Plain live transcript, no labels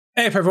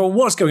Hey everyone,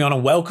 what's going on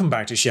and welcome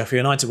back to Sheffield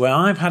United, where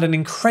I've had an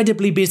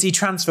incredibly busy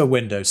transfer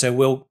window, so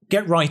we'll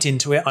get right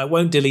into it. I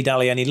won't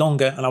dilly-dally any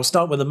longer, and I'll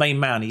start with the main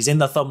man. He's in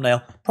the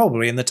thumbnail,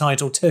 probably in the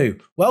title too.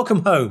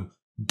 Welcome home,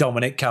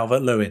 DOMINIC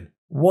Calvert-Lewin.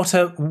 What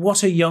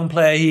a young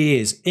player he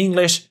is.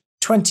 English,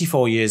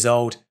 24 years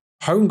old.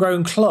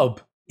 Homegrown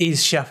club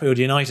is Sheffield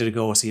United, of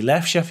course. He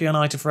left Sheffield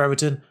United for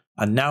Everton,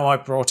 and now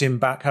I've brought him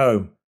back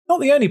home. Not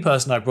the only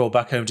person I've brought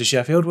back home to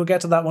Sheffield, we'll get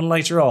to that one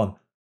later on.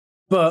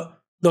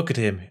 But look at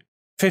him.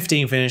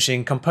 15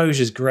 finishing,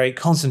 composure's great,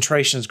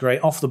 concentration's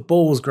great, off the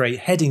ball's great,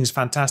 heading's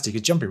fantastic,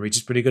 his jumping reach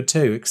is pretty good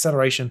too,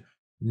 acceleration,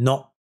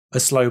 not a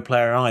slow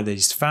player either.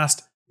 He's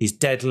fast, he's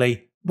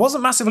deadly.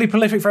 Wasn't massively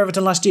prolific for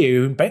Everton last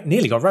year, who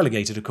nearly got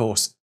relegated of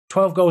course.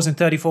 12 goals in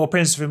 34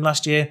 appearances for him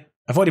last year.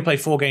 I've already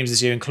played 4 games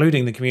this year,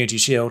 including the Community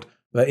Shield,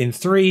 but in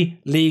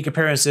 3 league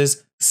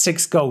appearances,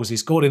 6 goals. He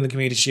scored in the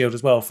Community Shield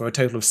as well for a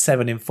total of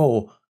 7 in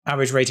 4,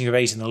 average rating of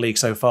 8 in the league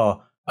so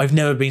far. I've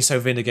never been so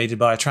vindicated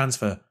by a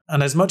transfer.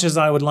 And as much as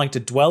I would like to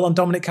dwell on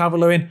DOMINIC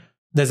Calvert-Lewin,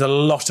 there's a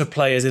lot of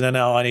players in and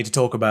out I need to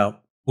talk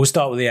about. We'll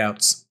start with the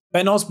outs.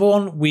 Ben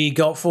Osborne, we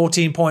got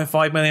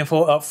 14.5 million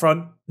for up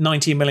front,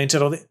 19 million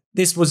total.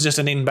 This was just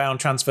an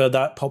inbound transfer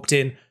that popped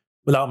in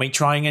without me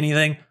trying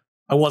anything.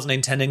 I wasn't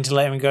intending to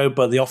let him go,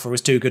 but the offer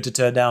was too good to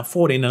turn down.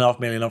 14.5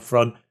 million up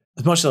front.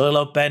 As much as I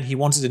love Ben, he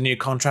wanted a new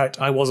contract.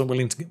 I wasn't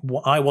willing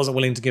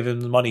to give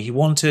him the money he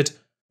wanted.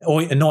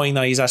 Annoying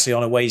that he's actually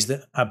on a wage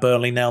at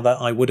Burnley now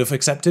that I would have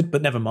accepted,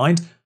 but never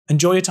mind.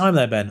 Enjoy your time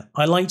there, Ben.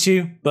 I liked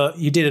you, but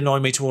you did annoy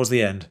me towards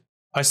the end.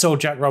 I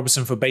sold Jack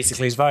Robertson for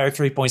basically his value,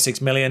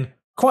 3.6 million.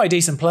 Quite a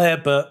decent player,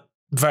 but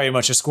very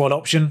much a squad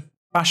option.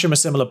 Basham, a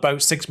similar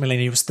boat, 6 million.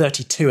 He was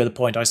 32 at the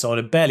point I sold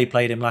him. Barely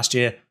played him last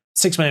year.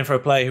 6 million for a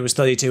player who was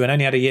 32 and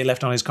only had a year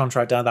left on his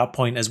contract at that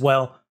point as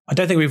well. I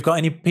don't think we've got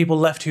any people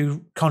left whose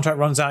contract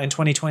runs out in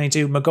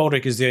 2022.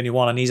 McGoldrick is the only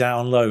one and he's out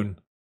on loan.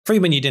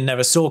 Freeman you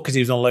never saw because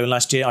he was on loan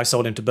last year. I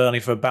sold him to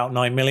Burnley for about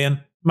 9 million.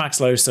 Max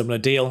Lowe, similar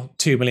deal,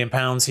 £2 million.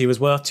 He was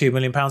worth £2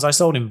 million I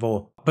sold him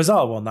for.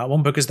 Bizarre one, that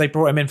one, because they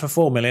brought him in for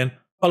 4 million.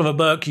 Oliver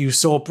Burke, you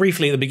saw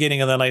briefly at the beginning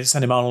and then I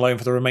sent him on loan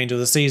for the remainder of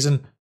the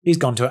season. He's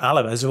gone to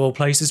Alaves of all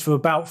places for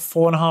about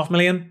 4.5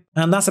 million.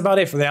 And that's about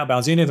it for the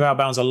outbounds. The only other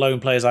outbounds are loan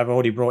players I've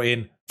already brought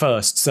in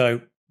first. So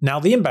now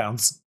the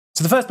inbounds.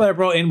 So the first player I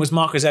brought in was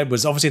Marcus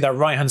Edwards. Obviously that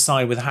right-hand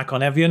side with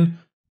Hakon Evjen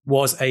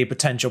was a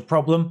potential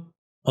problem.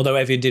 Although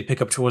Evian did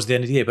pick up towards the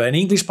end of the year. But an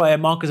English player,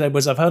 Marcus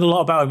Edwards, I've heard a lot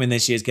about him in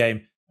this year's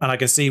game, and I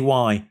can see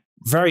why.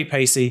 Very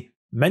pacey.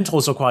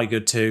 Mentals are quite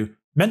good too.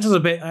 Mentals are a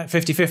bit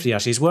 50-50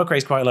 actually. His work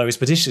rate's quite low, his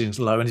positioning's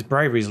low, and his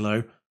bravery's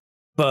low.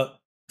 But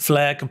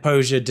flair,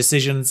 composure,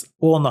 decisions,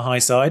 all on the high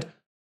side.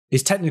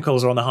 His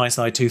technicals are on the high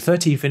side too.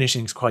 13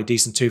 finishing's quite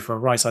decent too for a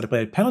right-sided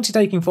player. Penalty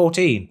taking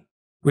 14.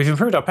 We've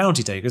improved our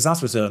penalty takers, that's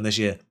for certain this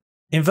year.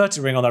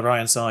 Inverted ring on the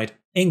right-hand side.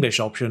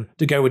 English option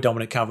to go with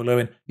DOMINIC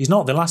Calvert-Lewin. He's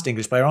not the last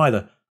English player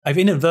either. I've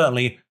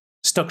inadvertently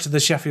stuck to the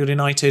Sheffield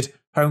United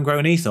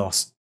homegrown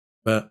ethos.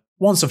 But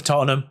once of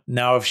Tottenham,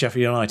 now of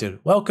Sheffield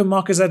United. Welcome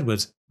Marcus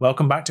Edwards.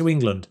 Welcome back to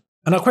England.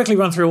 And I'll quickly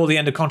run through all the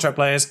end of contract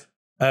players.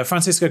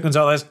 Francisco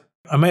Gonzalez,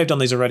 I may have done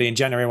these already in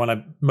January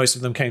when most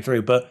of them came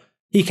through, but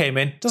he came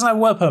in, doesn't have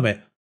a work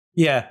permit.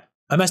 Yeah,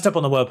 I messed up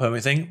on the work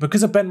permit thing.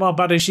 Because of Benoit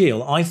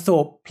Badiashile, I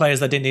thought players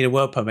that didn't need a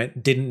work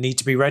permit didn't need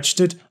to be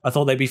registered. I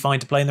thought they'd be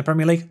fine to play in the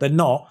Premier League. They're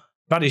not.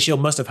 Badiashile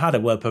must have had a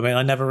work permit and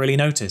I never really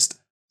noticed.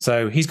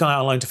 So he's gone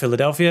out on loan to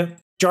Philadelphia.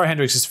 Jari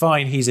Hendricks is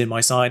fine. He's in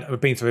my side. I've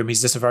been through him.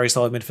 He's just a very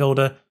solid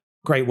midfielder.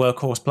 Great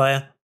workhorse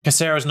player.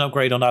 Cacero's an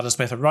upgrade on Adam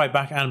Smith at right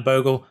back and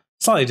Bogle.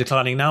 Slightly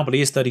declining now, but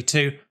he is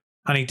 32.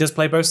 And he does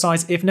play both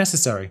sides if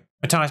necessary.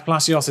 Matthias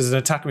Palacios is an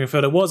attacking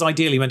midfielder. Was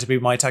ideally meant to be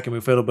my attacking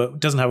midfielder, but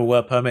doesn't have a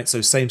work permit.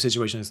 So same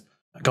situation as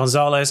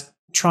Gonzalez.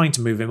 Trying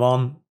to move him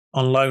on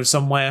loan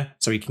somewhere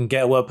so he can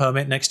get a work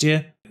permit next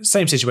year.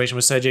 Same situation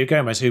with Sergio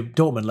Gomez, who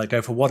Dortmund let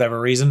go for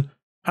whatever reason.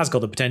 Has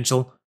got the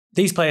potential.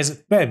 These players,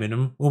 at bare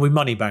minimum, will be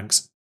money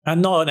banks. And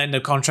not an end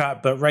of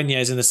contract, but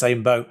Regnier's in the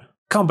same boat.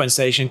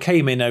 Compensation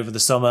came in over the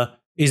summer.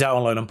 He's out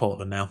on loan in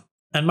Portland now.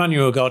 And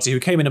Manuel Ugarte, who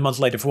came in a month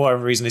later for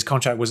whatever reason, his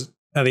contract was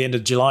at the end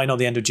of July, not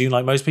the end of June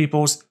like most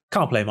people's.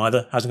 Can't play him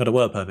either, hasn't got a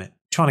work permit.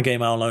 Trying to get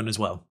him out on loan as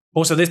well.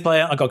 Also, this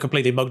player I got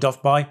completely mugged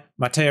off by.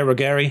 Matteo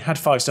Ruggeri had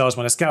 5 stars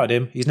when I scouted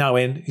him. He's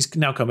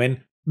now come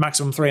in.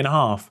 Maximum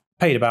 3.5.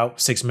 Paid about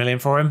 6 million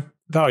for him.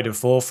 Valued at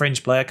 4.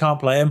 Fringe player,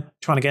 can't play him.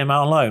 Trying to get him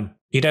out on loan.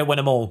 You don't win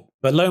them all.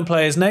 But loan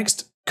players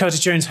next. Curtis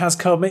Jones has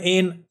come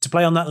in to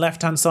play on that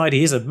left-hand side.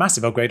 He is a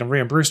massive upgrade on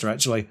Ryan Brewster,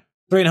 actually.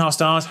 3.5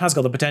 stars, has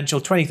got the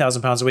potential.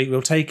 £20,000 a week,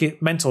 we'll take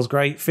it. Mental's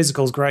great,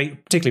 physical's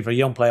great, particularly for a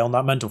young player on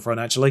that mental front,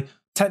 actually.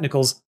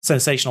 Technical's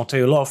sensational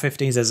too. A lot of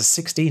 15s, there's a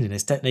 16 in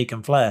his technique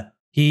and flair.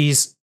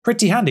 He's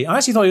pretty handy. I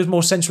actually thought he was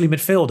more centrally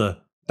midfielder.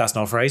 That's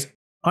not a phrase.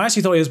 I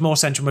actually thought he was more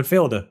central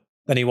midfielder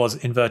than he was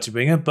inverted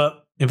winger,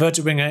 but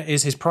inverted winger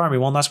is his primary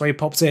one. That's where he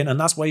pops in, and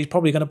that's where he's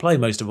probably going to play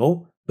most of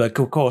all. But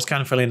of course,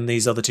 can fill in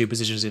these other 2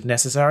 positions if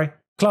necessary.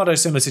 Clado,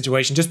 similar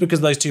situation. Just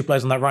because those 2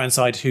 players on that right-hand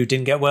side who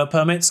didn't get work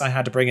permits, I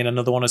had to bring in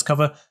another one as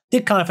cover.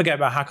 Did kind of forget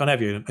about Hakon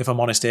Evjen, if I'm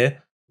honest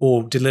here,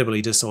 or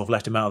deliberately just sort of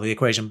left him out of the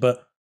equation.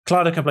 But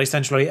Clara can play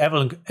centrally,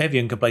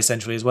 Evian can play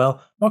centrally as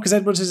well. Marcus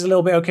Edwards is a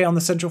little bit okay on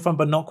the central front,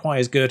 but not quite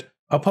as good.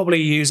 I'll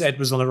probably use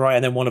Edwards on the right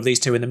and then one of these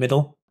two in the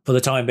middle for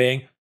the time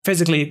being.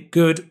 Physically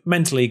good,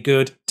 mentally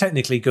good,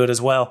 technically good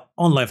as well.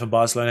 On loan from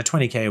Barcelona,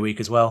 20k a week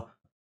as well.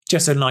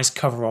 Just a nice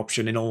cover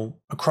option in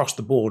all across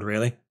the board,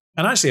 really.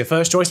 And actually a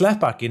first choice left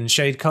back in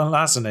Shade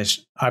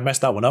Klasinic. I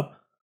messed that one up.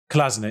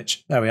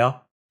 Klasinic. There we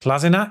are.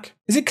 Klasinac?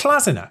 Is it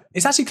Klasinac?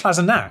 It's actually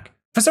Klasinac.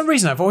 For some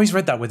reason, I've always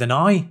read that with an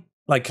I,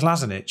 like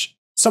Klasinic.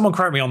 Someone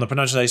correct me on the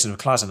pronunciation of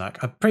Klasinac.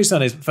 I'm pretty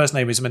certain his first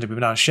name is meant to be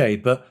pronounced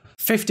Shade, but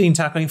 15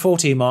 tackling,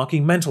 14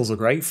 marking, mentals are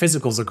great,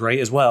 physicals are great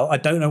as well. I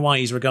don't know why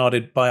he's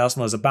regarded by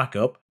Arsenal as a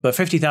backup, but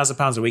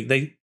 £50,000 a week,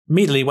 they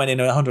immediately went in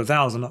at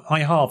 100,000. I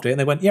halved it and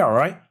they went, yeah, all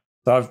right.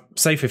 So I've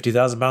saved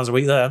 £50,000 a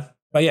week there.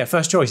 But yeah,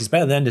 first choice, he's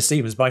better than Ender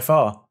Stevens by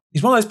far.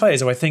 He's one of those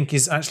players who I think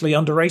is actually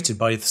underrated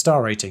by the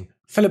star rating.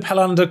 Philip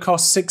Helander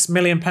cost £6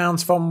 million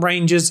from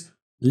Rangers.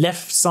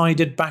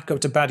 Left-sided backup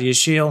to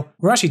Badiashile.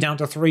 We're actually down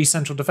to 3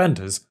 central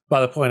defenders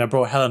by the point I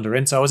brought Helander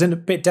in, so I was a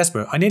bit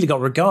desperate. I nearly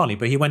got Regali,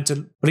 but he went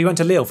to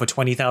Lille for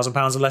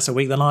 £20,000 less a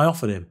week than I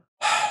offered him.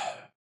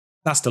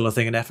 That's still a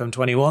thing in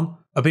FM21.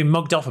 I've been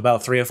mugged off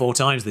about 3 or 4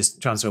 times this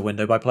transfer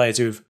window by players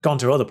who've gone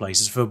to other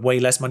places for way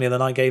less money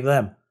than I gave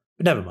them.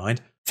 But never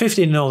mind.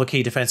 15 in all the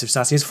key defensive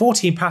stats. He has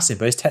 14 passing,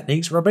 but his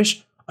technique's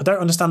rubbish. I don't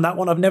understand that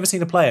one. I've never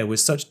seen a player with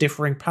such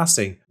differing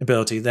passing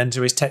ability than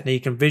to his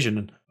technique and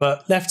vision.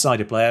 But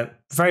left-sided player,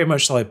 very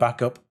much solid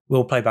backup,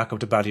 will play backup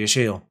to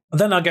Badiashile. And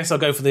then I guess I'll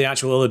go for the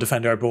actual other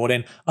defender I brought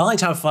in. I like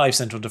to have 5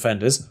 central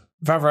defenders.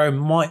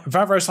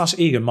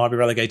 Vavro/Egan might be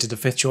relegated to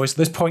 5th choice at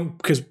this point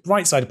because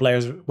right-sided player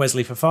is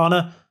Wesley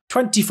Fofana.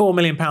 £24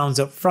 million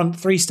up front,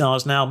 3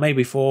 stars now,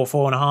 maybe 4,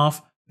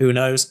 4.5. Who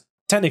knows?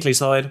 Technically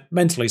solid,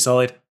 mentally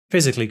solid,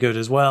 physically good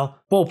as well.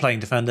 Ball-playing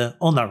defender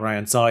on that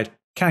right-hand side.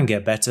 Can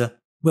get better.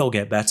 Will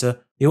get better.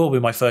 He will be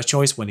my first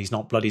choice when he's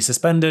not bloody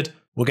suspended.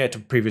 We'll get to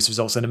previous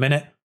results in a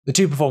minute. The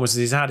 2 performances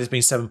he's had has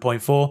been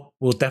 7.4.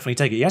 We'll definitely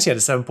take it. He actually had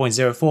a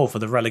 7.04 for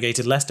the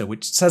relegated Leicester,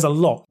 which says a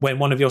lot when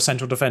one of your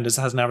central defenders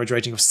has an average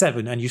rating of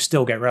 7 and you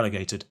still get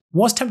relegated.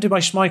 Was tempted by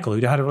Schmeichel,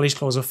 who had a release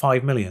clause of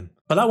 5 million.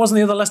 But that wasn't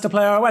the other Leicester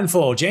player I went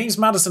for. James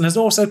Maddison has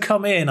also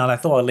come in, and I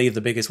thought I'd leave the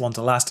biggest one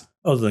to last,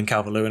 other than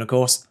Calvert-Lewin, of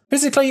course.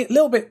 Physically, a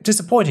little bit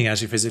disappointing,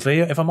 actually,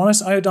 physically. If I'm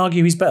honest, I would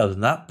argue he's better than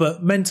that.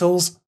 But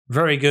mentals,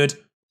 very good.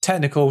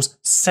 Technicals,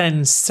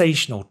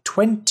 sensational.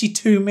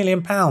 £22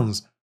 million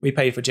we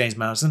paid for James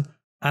Maddison.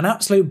 An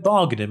absolute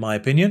bargain, in my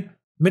opinion.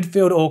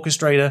 Midfield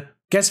orchestrator,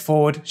 gets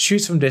forward,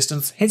 shoots from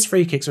distance, hits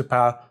free kicks with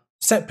power,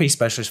 set piece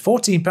specialist,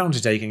 14 penalty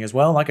taking as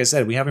well. Like I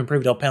said, we have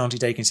improved our penalty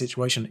taking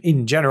situation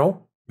in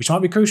general, which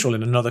might be crucial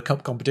in another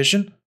cup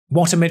competition.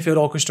 What a midfield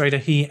orchestrator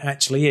he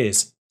actually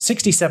is.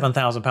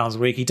 £67,000 a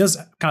week. He does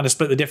kind of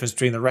split the difference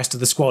between the rest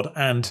of the squad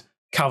and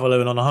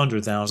Calvert-Lewin on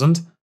 100,000.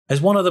 As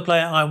one other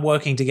player I'm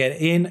working to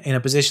get in a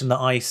position that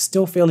I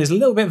still feel is a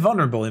little bit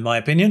vulnerable in my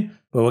opinion,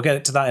 but we'll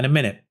get to that in a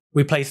minute.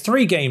 We played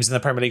 3 games in the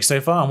Premier League so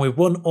far and we've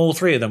won all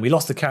 3 of them. We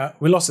lost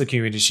the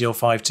Community Shield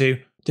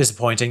 5-2,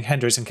 disappointing.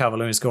 Hendricks and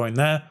Calvert-Lewin scoring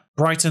there.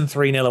 Brighton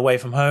 3-0 away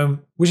from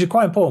home, which is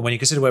quite important when you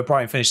consider where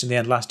Brighton finished in the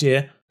end last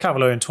year.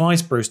 Calvert-Lewin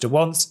twice, Brewster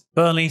once.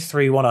 Burnley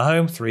 3-1 at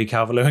home, 3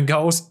 Calvert-Lewin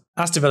goals.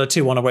 Aston Villa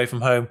 2-1 away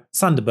from home.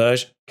 Sander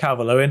Berge,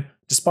 Calvert-Lewin,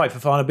 despite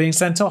Fofana being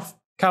sent off.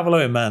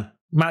 Calvert-Lewin, man.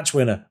 Match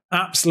winner.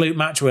 Absolute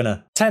match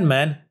winner. 10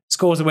 men,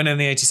 scores a winner in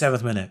the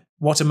 87th minute.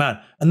 What a man.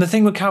 And the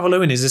thing with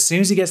Calvert-Lewin is as soon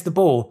as he gets the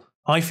ball,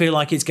 I feel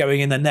like it's going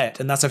in the net,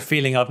 and that's a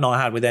feeling I've not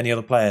had with any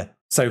other player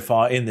so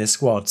far in this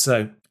squad.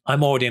 So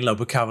I'm already in love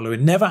with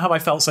Calvert-Lewin. Never have I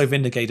felt so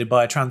vindicated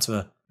by a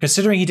transfer.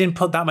 Considering he didn't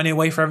put that money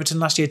away for Everton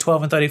last year,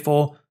 12 and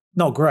 34,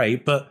 not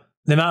great, but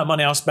the amount of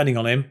money I was spending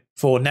on him,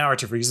 for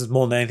narrative reasons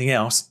more than anything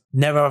else,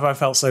 never have I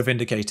felt so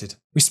vindicated.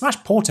 We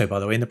smashed Porto, by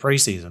the way, in the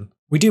pre-season.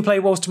 We do play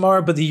Wolves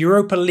tomorrow, but the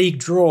Europa League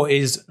draw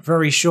is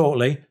very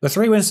shortly. The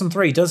 3 wins from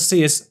 3 does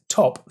see us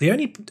top. The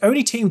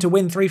only team to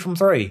win 3 from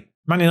 3.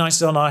 Man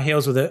United on our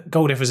heels with a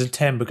goal difference of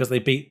 10 because they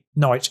beat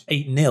Norwich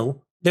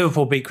 8-0.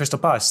 Liverpool beat Crystal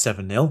Palace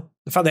 7-0.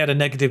 The fact they had a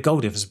negative goal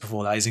difference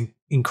before that is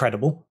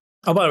incredible.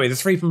 Oh, by the way, the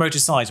 3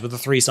 promoted sides were the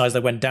 3 sides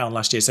that went down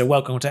last year, so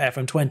welcome to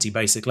FM20,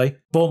 basically.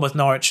 Bournemouth,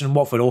 Norwich and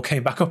Watford all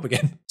came back up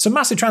again. Some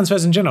massive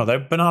transfers in general, though.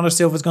 Bernardo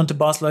Silva's gone to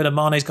Barcelona,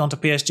 Mane's gone to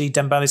PSG,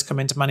 Dembele's come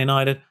into Man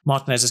United,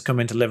 Martinez has come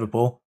into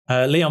Liverpool.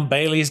 Leon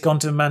Bailey's gone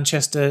to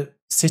Manchester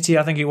City,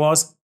 I think it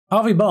was.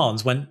 Harvey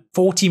Barnes went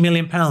 £40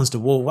 million to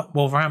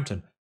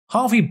Wolverhampton.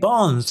 Harvey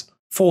Barnes,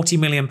 £40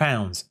 million.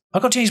 I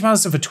got James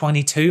Maddison for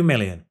 £22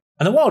 million.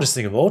 And the wildest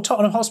thing of all,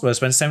 Tottenham Hotspur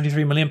spent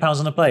 £73 million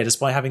on a player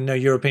despite having no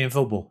European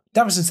football.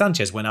 Davinson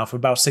Sanchez went out for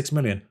about £6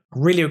 million. I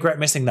really regret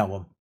missing that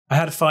one. I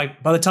had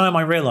 5. By the time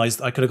I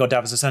realised I could have got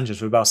Davinson Sanchez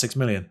for about £6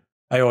 million,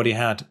 I already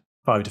had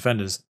 5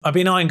 defenders. I've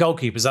been eyeing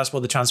goalkeepers, that's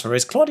what the transfer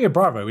is. Claudio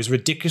Bravo is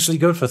ridiculously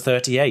good for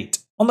 38.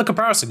 On the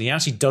comparison, he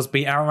actually does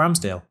beat Aaron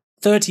Ramsdale.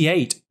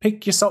 38.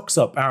 Pick your socks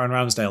up, Aaron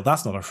Ramsdale.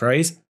 That's not a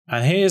phrase.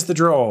 And here's the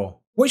draw.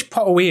 Which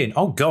pot are we in?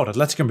 Oh god,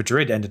 Atletico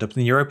Madrid ended up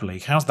in the Europa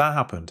League. How's that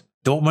happened?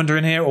 Dortmund are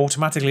in here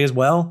automatically as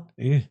well.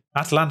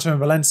 Atalanta and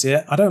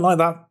Valencia. I don't like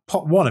that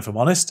pot 1 if I'm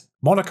honest.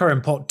 Monaco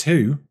in pot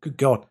 2. Good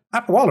god.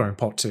 Apoel are in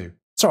pot 2.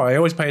 Sorry, I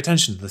always pay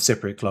attention to the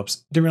Cypriot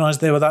clubs. Didn't realise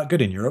they were that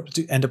good in Europe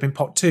to end up in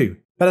pot 2.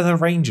 Better than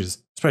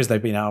Rangers. Suppose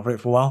they've been out of it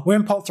for a while. We're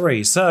in pot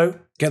 3, so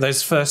get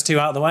those first 2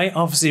 out of the way.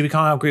 Obviously, we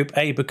can't have Group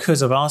A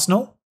because of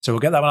Arsenal, so we'll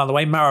get that one out of the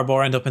way.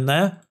 Maribor end up in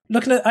there.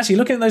 Looking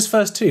at those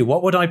first 2,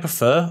 what would I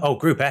prefer? Oh,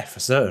 Group F for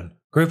certain.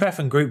 Group F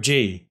and Group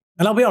G.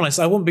 And I'll be honest,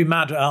 I wouldn't be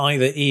mad at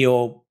either E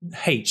or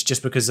H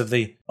just because of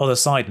the other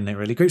side in it,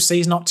 really. Group C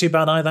is not too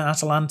bad either.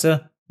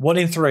 Atalanta, 1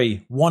 in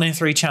 3. 1 in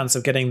 3 chance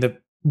of getting the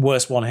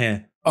worst one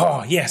here.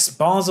 Oh, yes,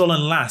 Basel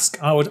and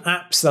Lask. I would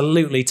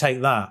absolutely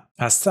take that.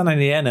 As San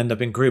Etienne end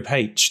up in Group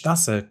H.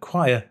 That's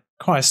quite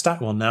a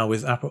stacked one now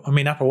with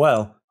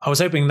Apoel. I was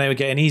hoping they would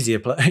get an easier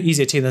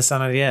team than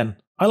San Etienne.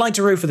 I like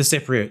to root for the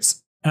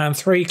Cypriots. And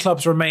 3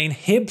 clubs remain: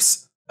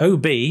 Hibs,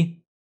 OB,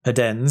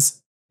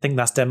 Adens. I think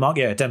that's Denmark.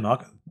 Yeah,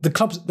 Denmark.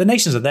 The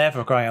nations are there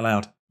for crying out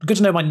loud. Good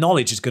to know my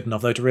knowledge is good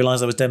enough, though, to realise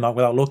there was Denmark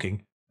without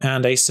looking.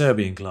 And a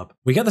Serbian club.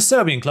 We get the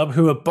Serbian club,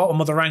 who are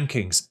bottom of the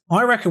rankings.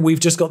 I reckon we've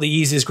just got the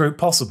easiest group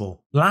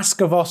possible.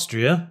 Lask of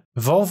Austria,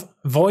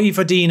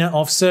 Vojvodina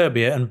of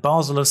Serbia, and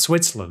Basel of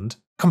Switzerland.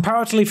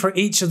 Comparatively for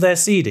each of their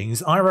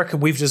seedings, I reckon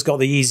we've just got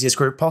the easiest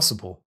group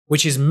possible.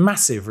 Which is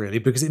massive, really,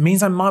 because it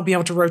means I might be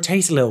able to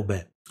rotate a little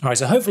bit. Alright,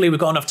 so hopefully we've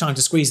got enough time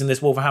to squeeze in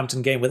this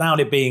Wolverhampton game without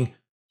it being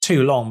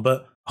too long,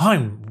 but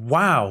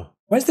wow.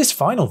 Where's this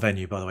final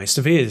venue, by the way?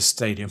 Sevilla's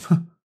stadium.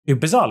 Who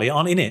bizarrely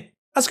aren't in it.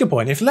 That's a good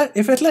point. If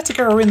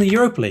Atletico are in the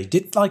Europa League,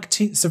 did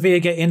Sevilla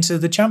get into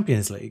the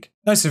Champions League?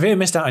 No, Sevilla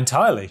missed out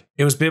entirely.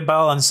 It was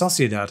Bilbao and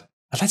Sociedad.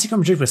 Atletico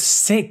Madrid was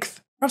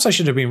 6th. Perhaps I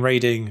should have been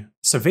raiding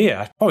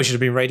Sevilla. I probably should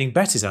have been raiding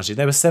Betis, actually.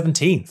 They were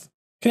 17th.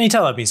 Can you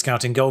tell I've been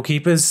scouting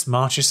goalkeepers?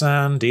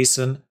 Marchesán,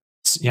 decent.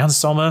 Jan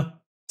Sommer.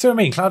 See what I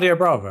mean? Claudio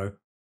Bravo.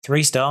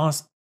 3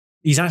 stars.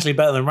 He's actually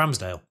better than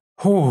Ramsdale.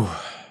 Whew.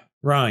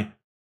 Right.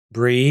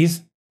 Breathe.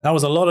 That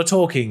was a lot of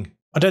talking.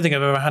 I don't think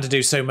I've ever had to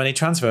do so many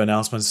transfer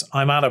announcements.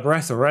 I'm out of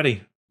breath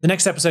already. The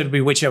next episode will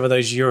be whichever of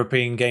those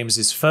European games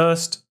is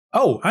first.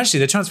 Oh,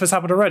 actually, the transfers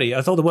happened already.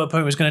 I thought the World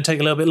Point was going to take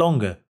a little bit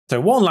longer.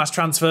 So one last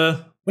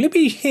transfer. Will he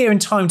be here in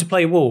time to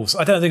play Wolves?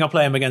 I don't think I'll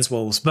play him against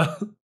Wolves,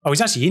 but... Oh,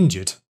 he's actually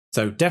injured,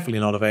 so definitely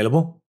not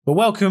available. But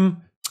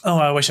welcome. Oh,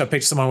 I wish I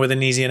picked someone with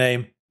an easier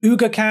name.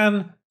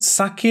 Ugakan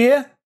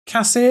Sakir?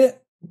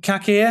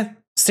 Kakir?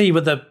 C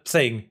with the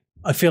thing.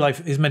 I feel like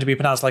it's meant to be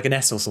pronounced like an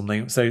S or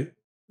something. So,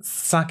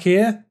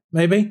 Sakir?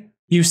 Maybe?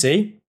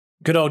 UC.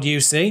 Good old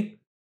UC.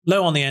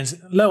 Low on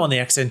the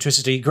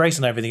eccentricity, great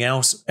on everything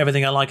else.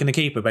 Everything I like in a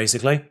keeper,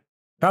 basically.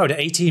 Valued at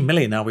 18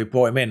 million now we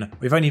brought him in.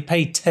 We've only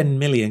paid 10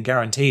 million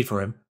guaranteed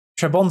for him.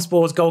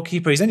 Trabzonspor's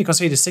goalkeeper, he's only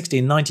conceded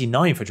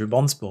 16.99 for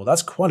Trabzonspor.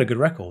 That's quite a good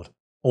record.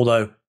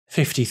 Although,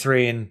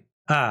 53 in...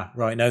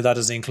 right, no, that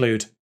doesn't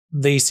include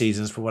these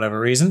seasons for whatever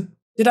reason.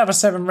 Did have a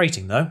 7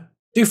 rating, though.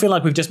 Do feel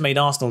like we've just made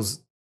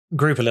Arsenal's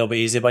group a little bit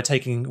easier by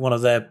taking one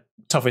of their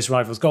toughest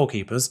rivals'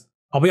 goalkeepers.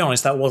 I'll be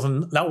honest, that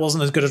wasn't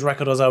as good a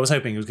record as I was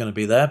hoping it was going to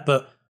be there,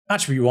 but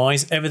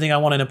attribute-wise, everything I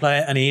want in a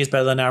player, and he is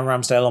better than Aaron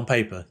Ramsdale on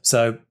paper.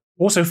 So,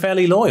 also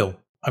fairly loyal.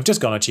 I've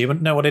just got an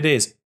achievement, know what it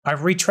is. I've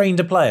retrained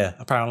a player,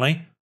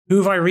 apparently. Who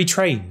have I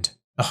retrained?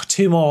 Oh,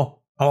 2 more.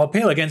 I'll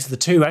appeal against the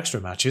 2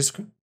 extra matches.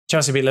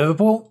 Chelsea beat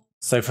Liverpool.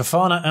 So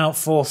Fofana out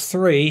for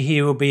 3.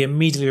 He will be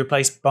immediately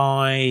replaced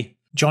by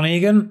John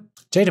Egan.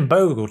 Jayden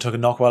Bogle took a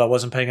knock while I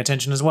wasn't paying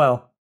attention as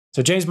well.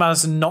 So James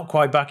Maddison not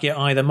quite back yet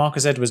either.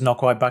 Marcus Edwards not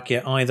quite back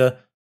yet either.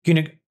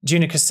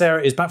 Junior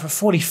Casera is back for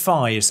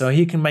 45, so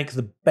he can make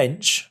the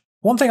bench.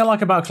 One thing I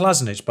like about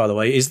Klasnic, by the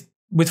way, is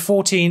with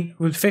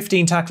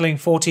 15 tackling,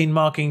 14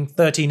 marking,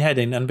 13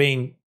 heading, and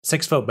being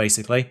 6 foot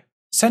basically,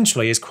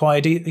 centrally he's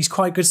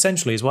quite good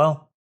centrally as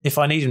well. If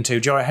I need him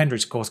to, Jorrit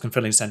Hendricks, of course, can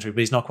fill in centrally,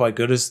 but he's not quite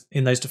good as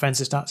in those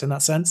defensive stats in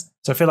that sense.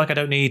 So I feel like I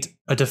don't need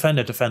a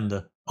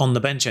defender on the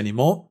bench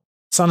anymore.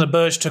 Sander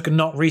Berge took a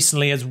knock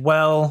recently as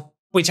well,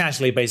 which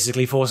actually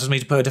basically forces me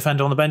to put a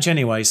defender on the bench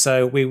anyway.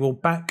 So we will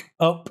back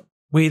up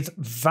with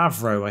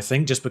Vavro, I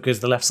think, just because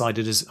the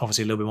left-sided is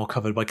obviously a little bit more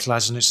covered by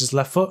Klasnic's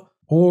left foot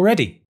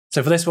already.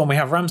 So for this one, we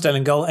have Ramsdale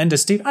in goal, Ender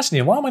Steve.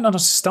 Actually, why am I not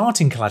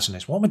starting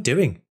Klasnic? What am I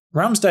doing?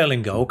 Ramsdale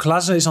in goal,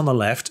 Klasnic on the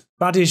left,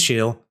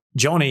 Badiashile,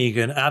 John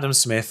Egan, Adam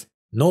Smith,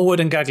 Norwood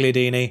and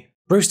Gagliardini,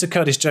 Brewster,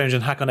 Curtis Jones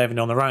and Hakon Evan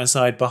on the right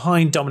side.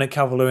 Behind Dominic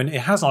Calvert-Lewin,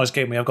 it has not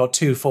escaped me, I've got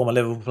 2 former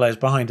Liverpool players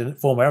behind a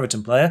former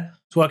Everton player.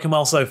 It's working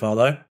well so far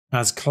though,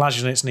 as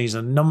Klasnic needs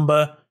a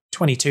number.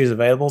 22 is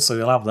available, so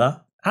you'll have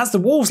that. As the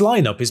Wolves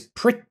lineup is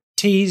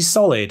pretty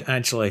solid,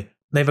 actually.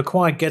 They've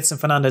acquired Gedson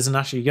Fernandez and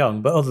Ashley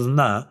Young, but other than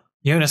that,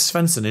 Jonas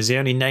Svensson is the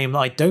only name that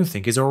I don't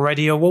think is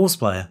already a Wolves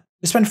player.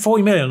 They spent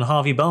 40 million on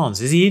Harvey Barnes.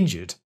 Is he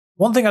injured?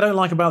 One thing I don't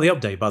like about the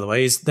update, by the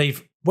way, is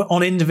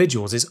on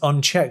individuals, it's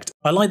unchecked.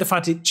 I like the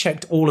fact it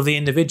checked all of the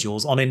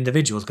individuals on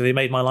individuals because it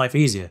made my life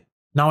easier.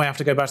 Now I have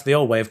to go back to the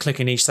old way of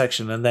clicking each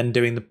section and then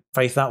doing the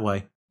faith that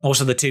way.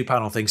 Also, the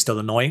 2-panel thing's still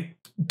annoying.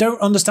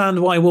 Don't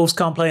understand why Wolves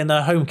can't play in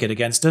their home kit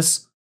against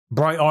us.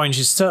 Bright orange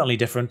is certainly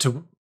different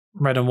to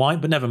red and white,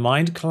 but never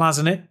mind.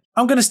 Klasnic.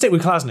 I'm going to stick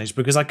with Klasnic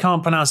because I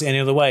can't pronounce it any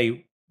other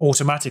way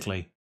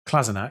automatically.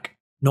 Klasnic.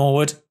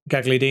 Norwood,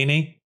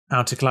 Gagliardini,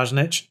 out to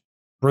Klasnic.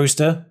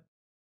 Brewster,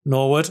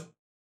 Norwood.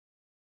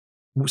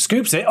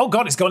 Scoops it. Oh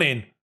God, it's gone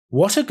in.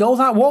 What a goal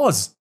that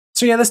was.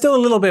 So yeah, there's still a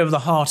little bit of the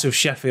heart of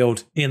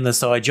Sheffield in the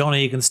side. John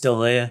Egan's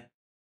still here.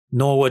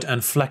 Norwood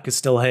and Fleck are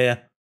still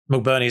here.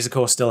 McBurney is of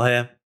course still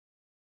here.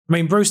 I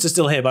mean, Brewster's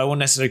still here, but I wouldn't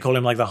necessarily call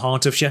him like the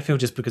heart of Sheffield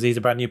just because he's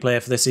a brand new player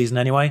for this season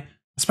anyway.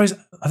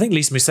 I think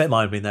Lisa Musette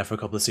might have been there for a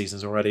couple of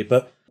seasons already,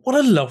 but what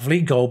a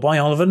lovely goal by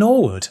Oliver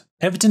Norwood.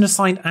 Everton have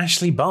signed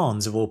Ashley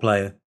Barnes of all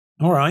players.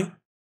 All right.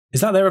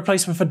 Is that their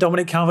replacement for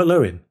Dominic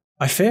Calvert-Lewin?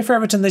 I fear for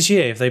Everton this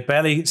year if they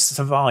barely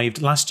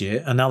survived last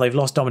year and now they've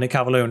lost Dominic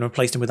Calvert-Lewin and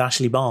replaced him with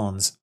Ashley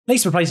Barnes. At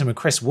least replace him with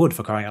Chris Wood,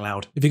 for crying out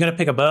loud. If you're going to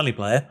pick a Burnley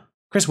player,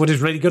 Chris Wood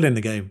is really good in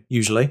the game,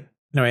 usually.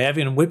 Anyway,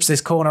 Everton whips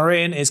this corner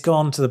in. It's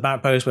gone to the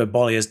back post where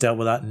Bolly has dealt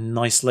with that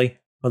nicely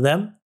for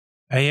them.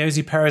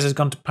 Ayoze Perez has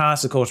gone to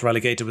Palace, of course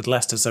relegated with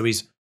Leicester, so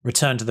he's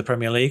returned to the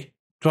Premier League.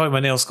 Dwight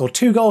McNeil scored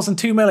 2 goals in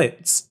 2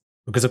 minutes,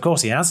 because of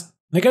course he has.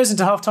 And it goes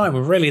into half-time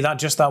with really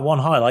just that one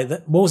highlight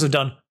that Wolves have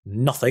done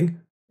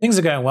nothing. Things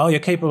are going well, you're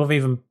capable of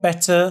even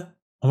better.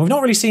 And we've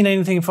not really seen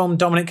anything from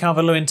Dominic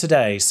Calvert-Lewin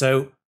today,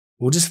 so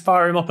we'll just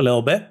fire him up a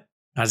little bit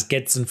as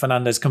Gedson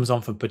Fernandez comes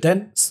on for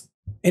Podence.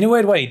 In a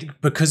weird way,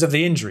 because of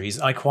the injuries,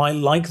 I quite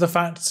like the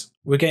fact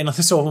we're getting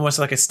sort of almost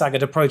like a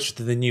staggered approach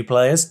to the new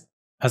players.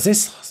 As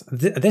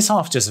this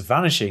half's just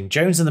vanishing.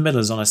 Jones in the middle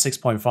is on a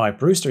 6.5.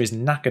 Brewster is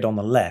knackered on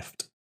the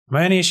left.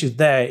 My only issue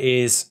there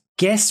is,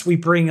 guess we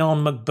bring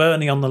on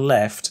McBurney on the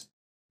left.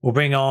 We'll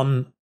bring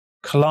on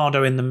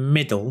Collado in the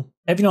middle.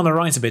 Everything on the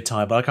right's a bit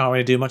tired, but I can't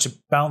really do much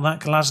about that.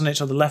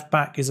 Kolasinac on the left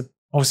back is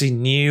obviously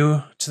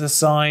new to the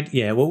side.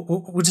 Yeah,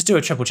 we'll just do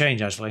a triple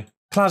change, actually.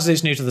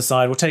 Kolasinac new to the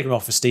side. We'll take him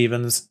off for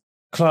Stevens.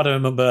 Collado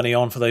and McBurney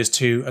on for those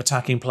 2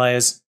 attacking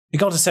players. We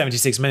got to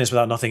 76 minutes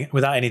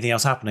without anything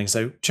else happening,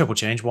 so triple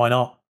change, why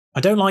not? I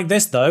don't like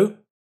this, though.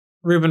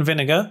 Ruben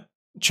Vinegar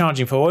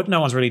charging forward.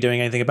 No one's really doing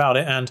anything about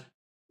it, and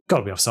got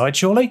to be offside,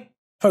 surely?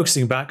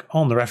 Focusing back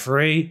on the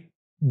referee.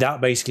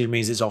 That basically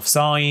means it's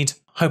offside.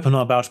 Hope I'm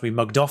not about to be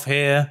mugged off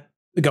here.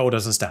 The goal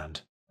doesn't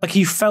stand. Like,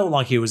 he felt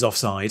like he was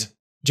offside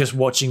just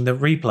watching the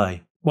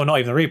replay. Well, not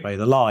even the replay,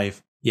 the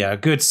live. Yeah, a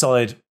good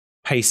solid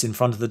pace in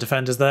front of the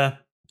defenders there.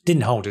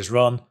 Didn't hold his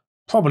run.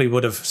 Probably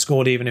would have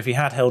scored even if he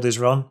had held his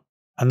run.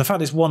 And the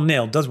fact it's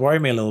 1-0 does worry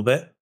me a little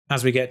bit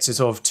as we get to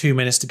sort of 2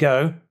 minutes to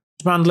go.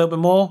 Demand a little bit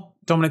more.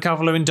 Dominic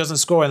Calvert-Lewin doesn't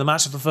score in the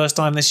match for the first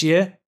time this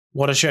year.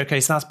 What a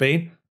showcase that's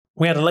been.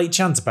 We had a late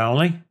chance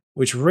apparently,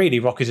 which really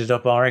rocketed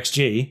up our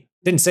XG.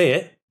 Didn't see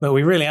it, but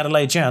we really had a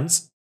late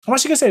chance. I'm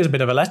actually going to say it was a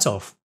bit of a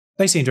let-off.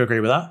 They seem to agree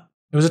with that.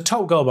 It was a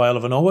top goal by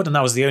Oliver Norwood, and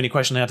that was the only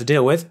question they had to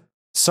deal with.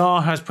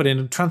 Sarr has put in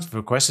a transfer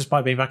request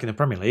despite being back in the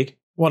Premier League.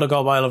 What a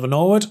goal by Oliver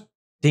Norwood.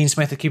 Dean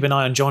Smith to keep an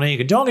eye on John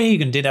Egan. John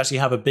Egan did actually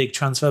have a big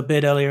transfer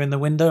bid earlier in the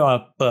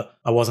window, but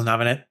I wasn't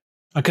having it.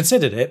 I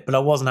considered it, but I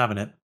wasn't having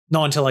it.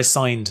 Not until I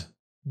signed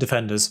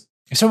defenders.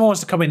 If someone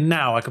wants to come in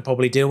now, I could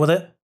probably deal with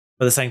it.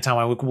 But at the same time,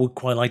 I would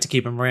quite like to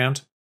keep him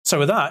around. So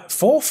with that,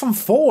 4 from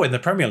 4 in the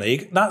Premier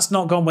League. That's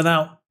not gone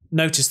without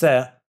notice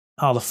there.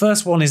 Oh, the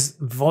first one is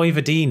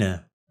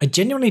Vojvodina. I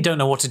genuinely don't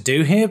know what to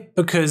do here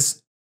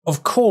because,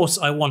 of course,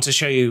 I want to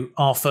show you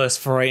our first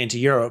foray into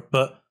Europe,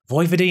 but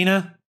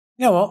Vojvodina?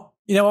 You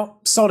know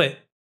what? Sod it.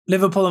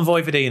 Liverpool and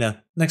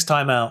Vojvodina. Next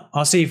time out.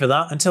 I'll see you for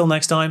that. Until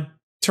next time.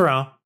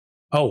 Ta-ra.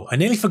 Oh, I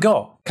nearly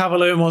forgot.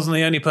 Calvert-Lewin wasn't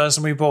the only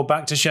person we brought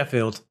back to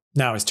Sheffield.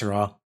 Now it's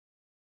ta-ra.